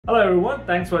Hello everyone,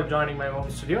 thanks for joining my home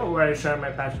studio where I share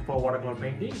my passion for watercolor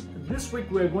painting. This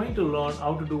week we are going to learn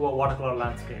how to do a watercolor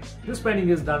landscape. This painting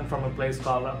is done from a place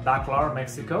called Bacalar,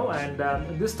 Mexico, and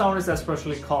this town is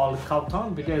especially called Cow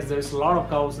Town because there's a lot of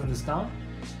cows in this town.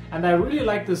 And I really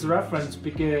like this reference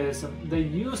because they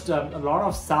used a lot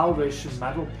of salvage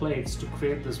metal plates to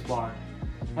create this barn.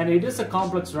 And it is a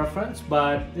complex reference,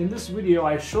 but in this video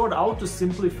I showed how to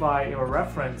simplify your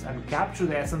reference and capture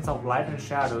the essence of light and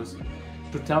shadows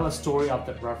to tell a story of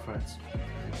that reference.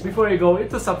 Before you go, hit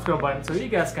the subscribe button so you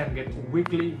guys can get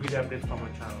weekly video updates from our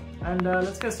channel. And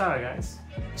let's get started, guys.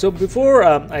 So before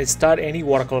I start any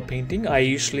watercolor painting, I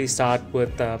usually start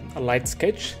with a light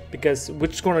sketch which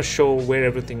is going to show where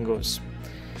everything goes.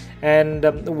 And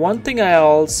one thing I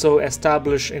also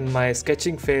establish in my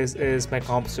sketching phase is my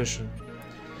composition.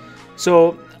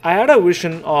 So I had a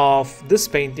vision of this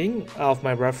painting of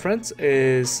my reference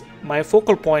is my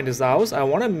focal point is the house. I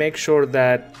want to make sure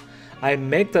that I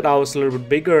make that house a little bit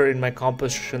bigger in my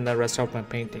composition than the rest of my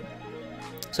painting.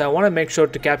 So I want to make sure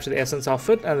to capture the essence of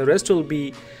it, and the rest will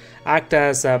be act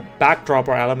as a backdrop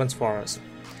or elements for us.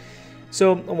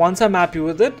 So once I'm happy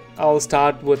with it, I'll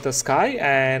start with the sky,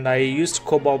 and I used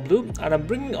Cobalt Blue, and I'm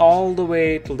bringing all the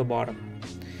way till the bottom.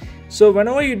 So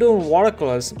whenever you're doing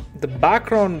watercolors, the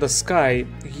background, the sky,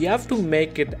 you have to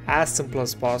make it as simple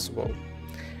as possible.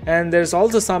 And there's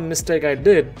also some mistake I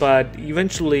did, but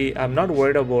eventually I'm not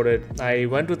worried about it. I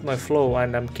went with my flow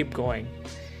and I'm keep going.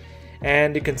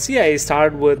 And you can see I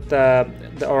started with the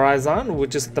horizon,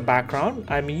 which is the background.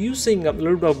 I'm using a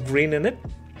little bit of green in it,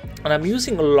 and I'm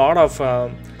using a lot of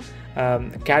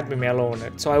cadmium yellow in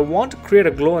it. So I want to create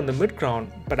a glow in the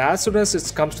midground, but as soon as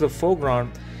it comes to the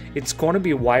foreground, it's going to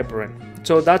be vibrant.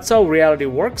 So that's how reality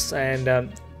works.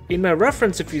 And in my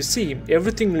reference, if you see,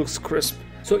 everything looks crisp.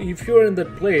 So if you're in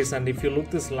that place and if you look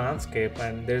this landscape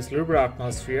and there's a little bit of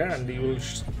atmosphere, and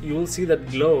you will see that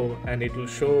glow, and it will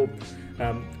show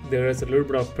there is a little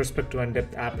bit of perspective and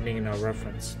depth happening in our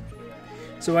reference.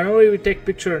 So whenever we take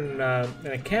picture in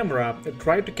a camera,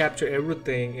 try to capture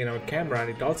everything in our camera, and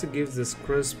it also gives this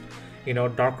crisp,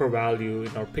 darker value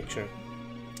in our picture.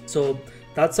 So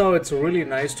that's how it's really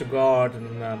nice to go out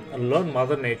and learn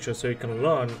Mother Nature, so you can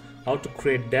learn how to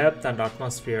create depth and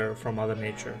atmosphere from Mother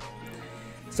Nature.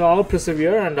 So I'll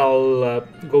persevere and I'll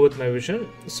go with my vision.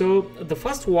 So the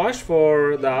first wash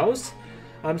for the house,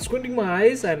 I'm squinting my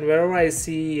eyes, and wherever I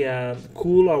see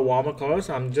cool or warmer colors,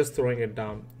 I'm just throwing it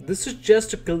down. This is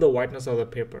just to kill the whiteness of the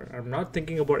paper. I'm not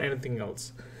thinking about anything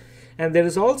else. And there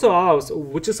is also a house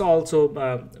which is also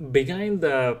behind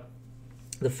the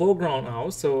foreground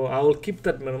house, so I will keep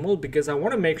that minimal because I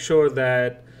want to make sure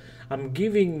that I'm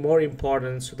giving more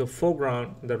importance to the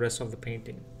foreground than the rest of the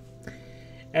painting.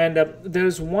 And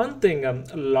there's one thing, a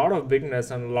lot of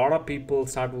beginners and a lot of people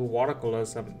start with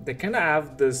watercolors, they kind of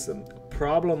have this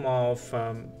problem of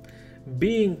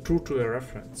being true to a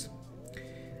reference.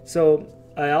 So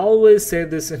I always say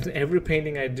this in every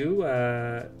painting I do,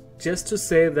 just to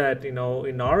say that in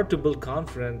order to build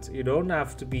confidence, you don't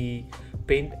have to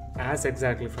paint as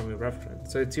exactly from your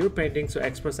reference. So it's your painting, so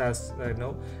express as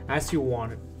as you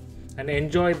want it, and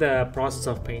enjoy the process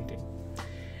of painting.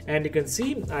 And you can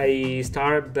see I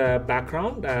started the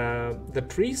background, the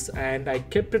trees, and I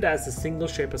kept it as a single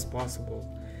shape as possible,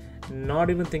 not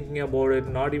even thinking about it,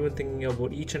 not even thinking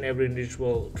about each and every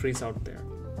individual trees out there.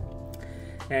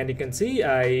 And you can see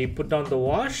I put down the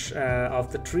wash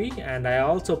of the tree, and I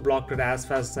also blocked it as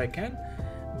fast as I can.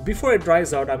 Before it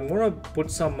dries out, I'm going to put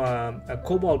some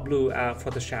Cobalt Blue for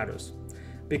the shadows,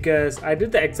 because I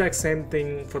did the exact same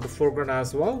thing for the foreground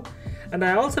as well, and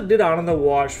I also did another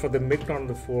wash for the midground and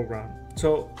the foreground.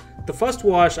 So the first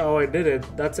wash, how I did it,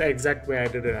 that's the exact way I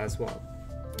did it as well.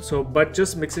 So but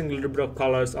just mixing a little bit of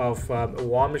colors of a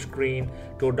warmish green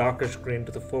to a darkish green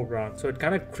to the foreground, so it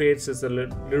kind of creates this a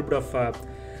little bit of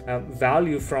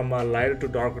value from lighter to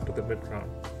darker to the midground.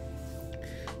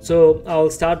 So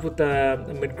I'll start with the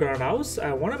midground house.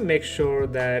 I want to make sure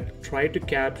that try to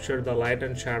capture the light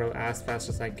and shadow as fast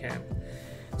as I can.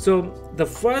 So the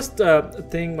first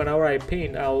thing whenever I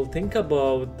paint, I'll think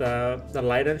about the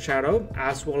light and shadow,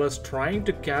 as well as trying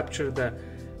to capture the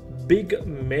big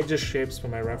major shapes for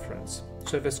my reference.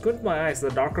 So if I squint my eyes, the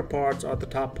darker parts are the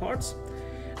top parts,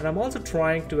 and I'm also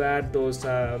trying to add those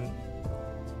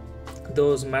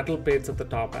metal plates at the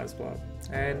top as well.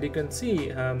 And you can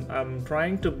see I'm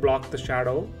trying to block the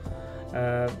shadow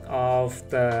of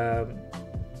the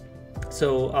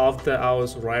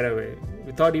house right away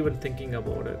without even thinking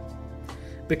about it,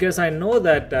 because I know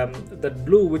that that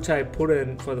blue which I put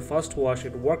in for the first wash,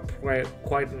 it worked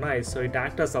quite nice, so it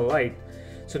acted as a light.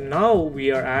 So now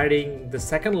we are adding the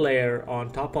second layer on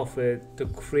top of it to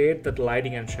create that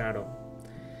lighting and shadow.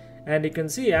 And you can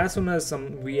see as soon as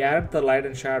we add the light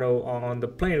and shadow on the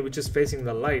plane which is facing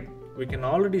the light, we can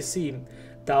already see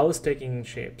the house taking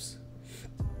shapes.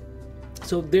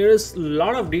 So there is a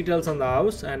lot of details on the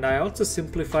house, and I also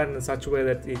simplified in such a way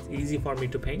that it's easy for me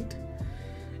to paint.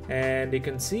 And you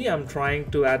can see I'm trying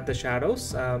to add the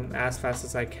shadows as fast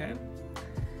as I can.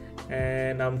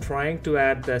 And I'm trying to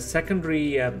add the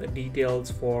secondary details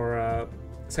for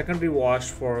secondary wash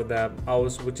for the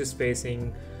house which is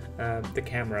facing the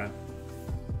camera.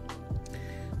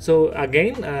 So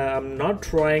again, I'm not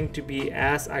trying to be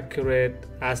as accurate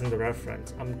as in the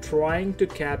reference. I'm trying to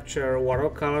capture whatever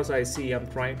colors I see, I'm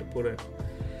trying to put it.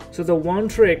 So the one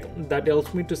trick that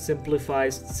helps me to simplify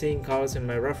seeing colors in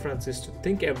my reference is to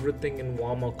think everything in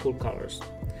warm or cool colors.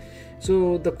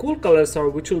 So the cool colors are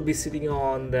which will be sitting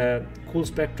on the cool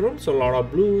spectrum, so a lot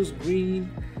of blues, green,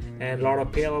 and a lot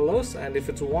of pale yellows. And if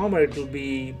it's warmer, it will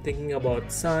be thinking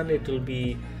about sun, it will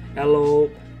be yellow,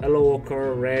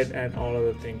 ochre, red, and all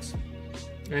other things.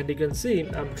 And you can see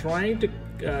I'm trying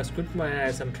to squint my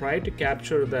eyes and try to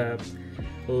capture the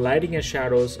lighting and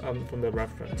shadows from the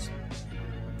reference.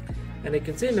 And you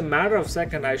can see in a matter of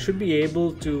seconds I should be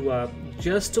able to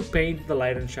just to paint the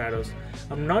light and shadows.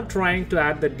 I'm not trying to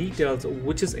add the details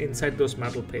which is inside those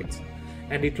metal plates,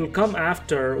 and it will come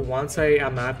after once I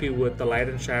am happy with the light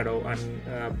and shadow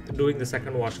and doing the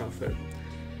second wash of it.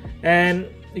 And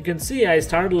you can see I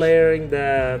started layering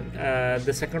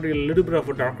the secondary a little bit of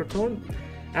a darker tone.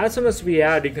 As soon as we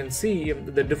add, you can see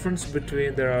the difference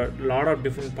between, there are a lot of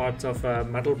different parts of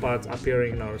metal parts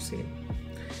appearing in our scene.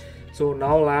 So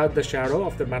now I'll add the shadow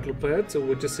of the metal parts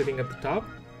which is sitting at the top.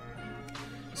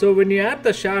 So when you add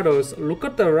the shadows, look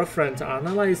at the reference,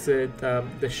 analyze it,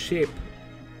 the shape,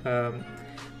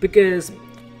 because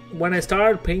when I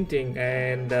started painting,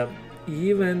 and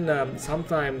even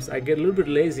sometimes I get a little bit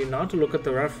lazy not to look at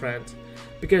the reference,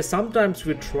 because sometimes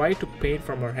we try to paint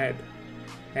from our head,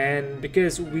 and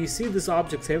because we see these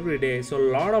objects every day, so a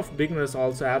lot of beginners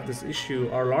also have this issue,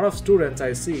 or a lot of students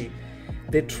I see,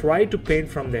 they try to paint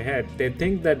from their head. They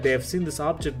think that they have seen this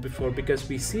object before because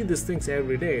we see these things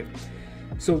every day.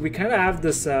 So we kind of have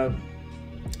this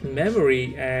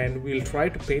memory, and we'll try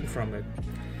to paint from it.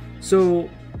 So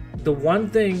the one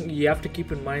thing you have to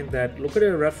keep in mind that look at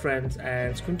your reference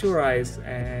and squint your eyes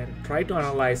and try to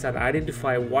analyze and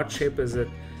identify what shape is it,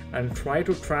 and try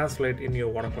to translate in your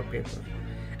watercolor paper.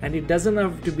 And it doesn't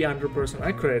have to be 100%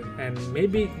 accurate, and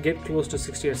maybe get close to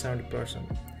 60 or 70%.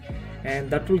 And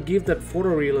that will give that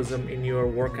photorealism in your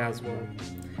work as well.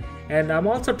 And I'm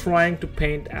also trying to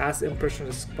paint as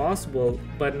impressionist as possible,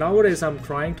 but nowadays I'm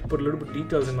trying to put a little bit of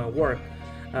details in my work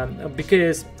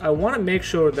because I want to make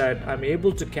sure that I'm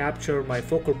able to capture my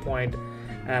focal point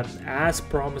as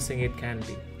promising it can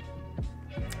be.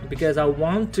 Because I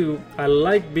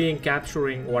like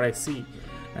capturing what I see.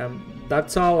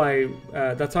 That's how I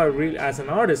really, as an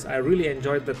artist, I really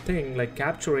enjoyed the thing, like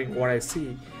capturing what I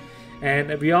see.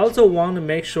 And we also want to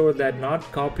make sure that not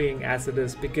copying as it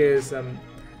is, because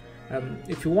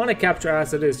if you want to capture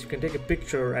as it is, you can take a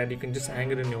picture and you can just hang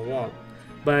it in your wall.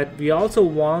 But we also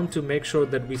want to make sure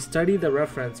that we study the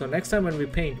reference, so next time when we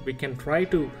paint, we can try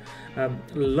to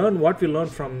learn what we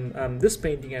learned from this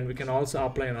painting, and we can also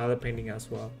apply another painting as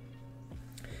well.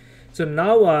 So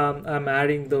now I'm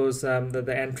adding those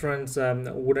the entrance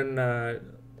wooden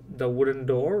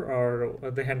door,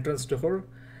 or the entrance door.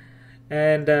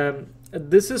 And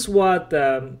this is what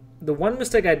the one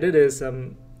mistake I did is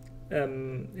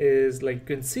like you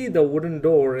can see the wooden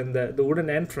door in the wooden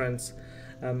entrance.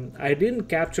 I didn't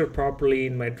capture properly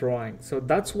in my drawing, so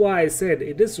that's why I said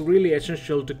it is really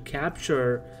essential to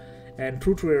capture and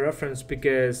true to your reference,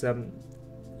 because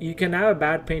you can have a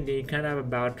bad painting, you can have a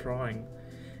bad drawing.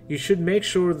 You should make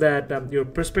sure that your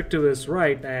perspective is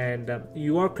right, and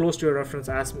you are close to your reference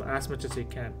as much as you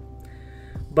can.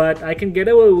 But I can get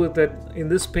away with it in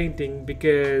this painting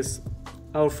because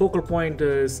our focal point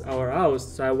is our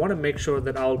house, so I want to make sure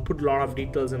that I'll put a lot of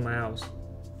details in my house,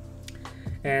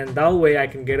 and that way I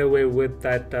can get away with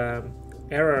that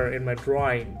error in my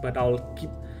drawing. But I'll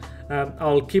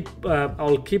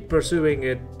keep pursuing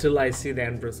it till I see the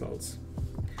end results.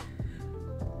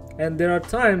 And there are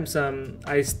times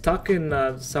I stuck in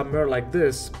somewhere like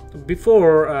this.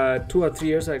 Before 2 or 3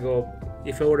 years ago,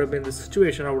 if I would have been in this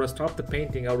situation, I would have stopped the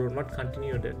painting. I would have not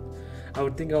continued it. I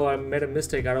would think, oh, I made a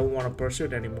mistake, I don't want to pursue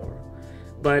it anymore.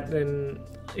 But in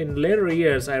later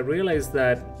years, I realized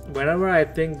that whenever I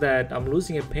think that I'm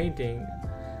losing a painting,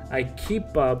 I keep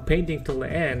painting till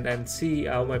the end and see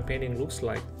how my painting looks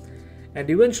like. And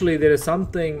eventually there is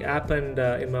something happened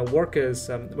in my work is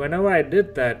whenever I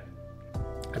did that,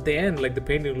 at the end, like, the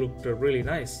painting looked really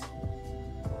nice.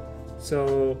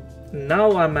 So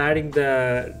now I'm adding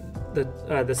the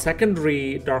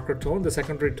secondary darker tone, the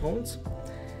secondary tones.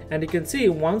 And you can see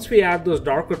once we add those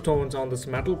darker tones on this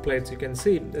metal plates, you can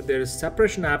see that there is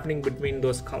separation happening between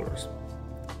those colors.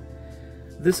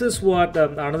 This is what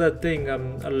another thing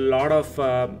a lot of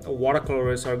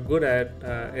watercolorists are good at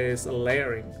is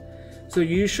layering. So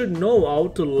you should know how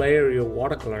to layer your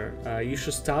watercolor. You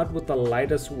should start with the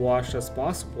lightest wash as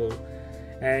possible,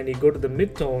 and you go to the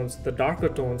mid-tones, the darker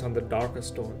tones, and the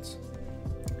darkest tones.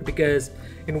 Because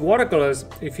in watercolors,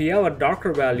 if you have a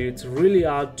darker value, it's really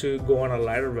hard to go on a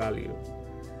lighter value,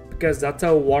 because that's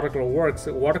how watercolor works.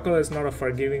 Watercolor is not a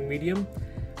forgiving medium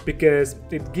because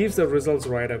it gives the results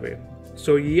right away.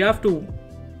 So you have to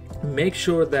make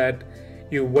sure that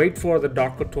you wait for the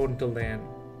darker tone till the end.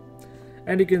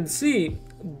 And you can see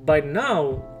by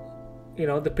now, you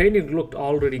know, the painting looked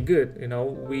already good. You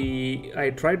know, I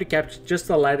tried to capture just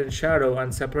the light and shadow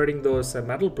and separating those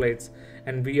metal plates,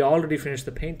 and we already finished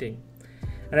the painting.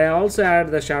 And I also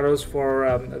added the shadows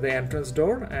for the entrance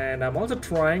door, and I'm also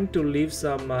trying to leave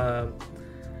some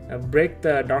break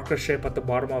the darker shape at the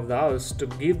bottom of the house to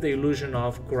give the illusion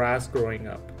of grass growing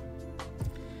up.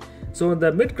 So in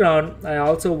the mid-ground, I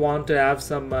also want to have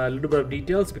some little bit of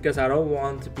details because I don't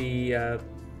want to be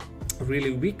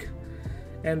really weak.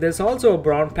 And there's also a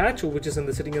brown patch which is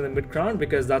sitting in the mid-ground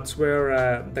because that's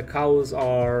where the cows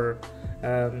are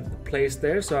placed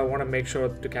there. So I want to make sure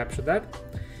to capture that.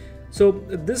 So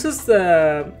this is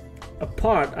a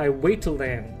part I wait till the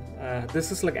end.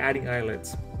 This is like adding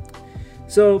eyelets.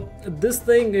 So this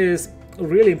thing is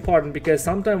really important because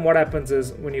sometimes what happens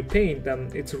is when you paint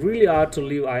it's really hard to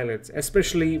leave eyelets,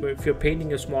 especially if you're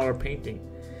painting a smaller painting.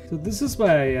 So this is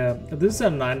this is a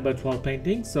 9x12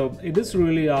 painting, so it is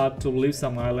really hard to leave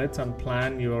some eyelets and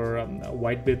plan your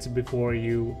white bits before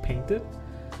you paint it.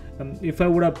 If I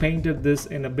would have painted this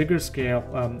in a bigger scale,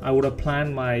 I would have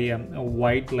planned my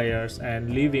white layers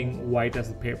and leaving white as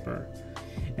the paper.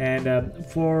 And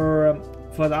for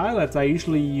the eyelets, I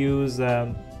usually use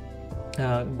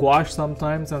gouache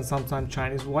sometimes and sometimes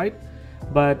Chinese white,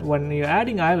 but when you're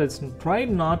adding eyelets, try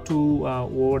not to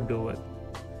overdo it.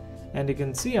 And you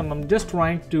can see I'm just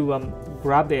trying to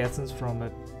grab the essence from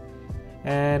it.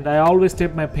 And I always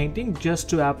tape my painting just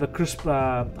to have the crisp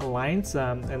lines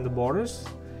in the borders.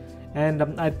 And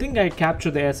I think I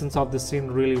captured the essence of the scene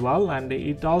really well, and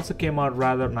it also came out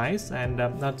rather nice. And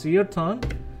that's your turn.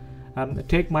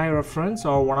 Take my reference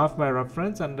or one of my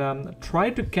reference and try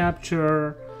to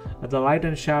capture the light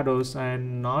and shadows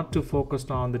and not to focus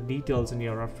on the details in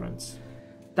your reference.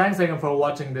 Thanks again for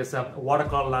watching this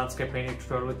watercolor landscape painting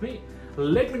tutorial with me.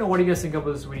 Let me know what you guys think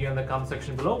about this video in the comment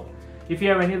section below. If you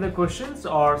have any other questions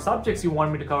or subjects you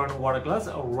want me to cover in watercolors,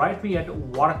 write me at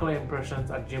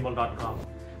watercolorimpressions@gmail.com.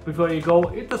 Before you go,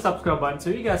 hit the subscribe button so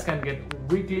you guys can get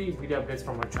weekly video updates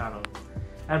from our channel.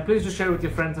 And please do share with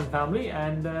your friends and family,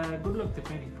 and good luck to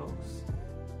painting, folks.